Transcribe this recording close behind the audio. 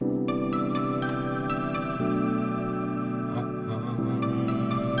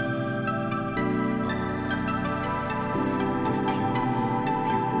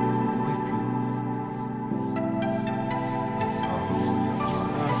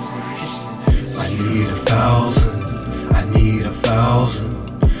need 1,000, I need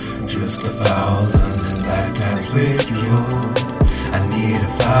 1,000, just 1,000 lifetimes with you. I need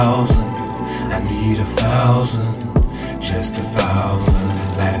 1,000, I need 1,000, just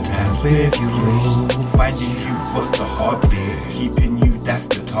 1,000 lifetimes with you. Finding you was the hard bit, keeping you, that's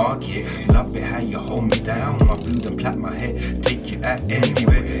the target. Love it how you hold me down, my food and plait my hair, take you out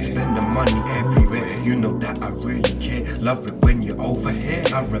anywhere, spend the money everywhere. You know that I really care, love it when you're over here.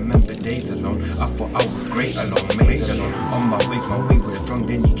 I remember days alone, I thought I was great alone, made alone. On my way was strong,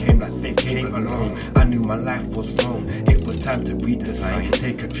 then you came like faith came along. I knew my life was wrong, it was time to redesign.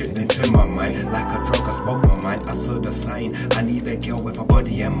 Take a trip into my mind, like a drug I spoke my mind. I saw the sign, I need a girl with a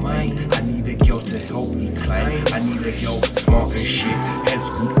body and mind. I need a girl to help me climb. I need a girl smart and shit, head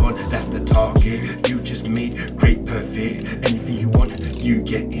screwed on, that's the target. You just made great perfect, anything you want, you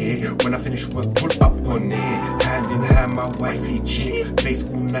get it. When I finish work, pull up on it, hand in hand, my wifey chick. Face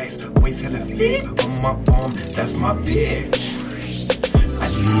all nice, waist hella thick, on my arm, that's my bitch. I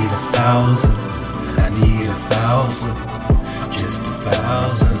need 1,000, I need 1,000, just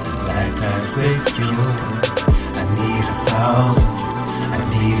 1,000 lifetimes with you. I need 1,000, I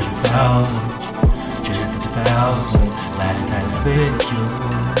need 1,000, just 1,000 lifetimes with you.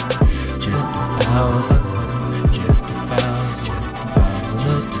 Just 1,000